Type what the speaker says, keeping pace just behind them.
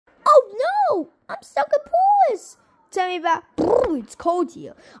no! I'm stuck in pause. Tell me about. It's cold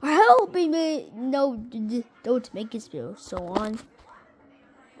here. I hope he don't make it spill. So on.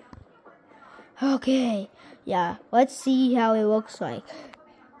 Okay, yeah. Let's see how it looks like.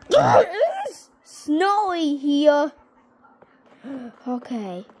 It's snowy here.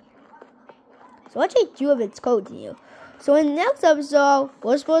 Okay. So what should I do if it's cold here? So in the next episode,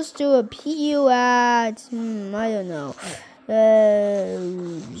 we're supposed to appeal at I don't know.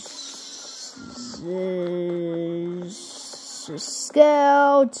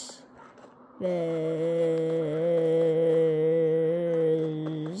 Scout.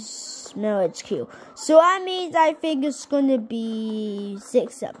 Smell it's cute. So that means I think it's gonna be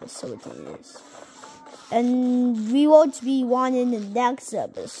 6 episodes in this. And we won't be one in the next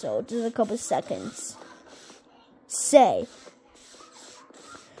episode. Just a couple seconds. Say.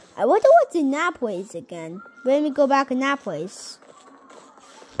 I wonder what's in that place again. Let me go back in that place.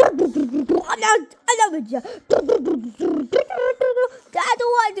 I don't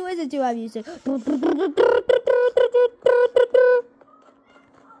want to listen to our music.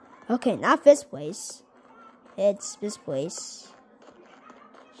 Okay, not this place. It's this place.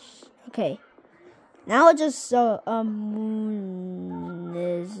 Okay. Now I'll just is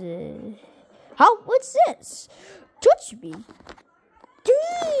it? How? What's this? Touch me.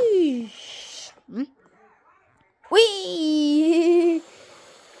 Wee.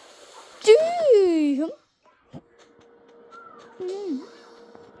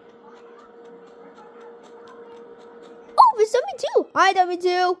 Oh, there's something too. Hi,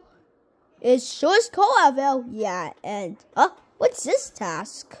 W2. It's just cold out there. Yeah, and what's this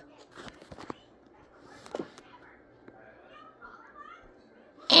task?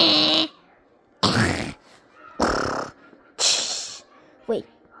 Wait.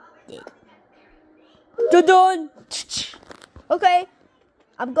 Done. Okay.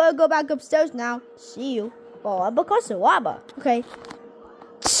 I'm gonna go back upstairs now. See you. Oh, I'm because of lava. Okay.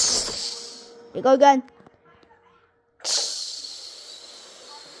 You go again.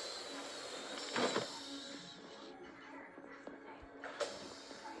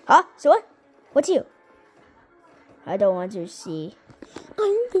 Huh? So what? What's you? I don't want to see.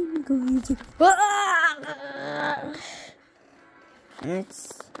 I'm gonna go into.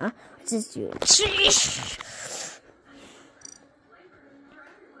 What's this doing?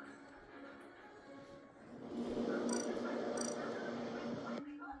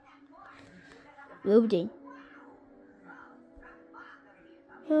 Loading.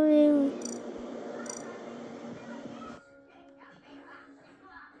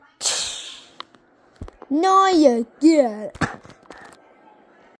 No, you did.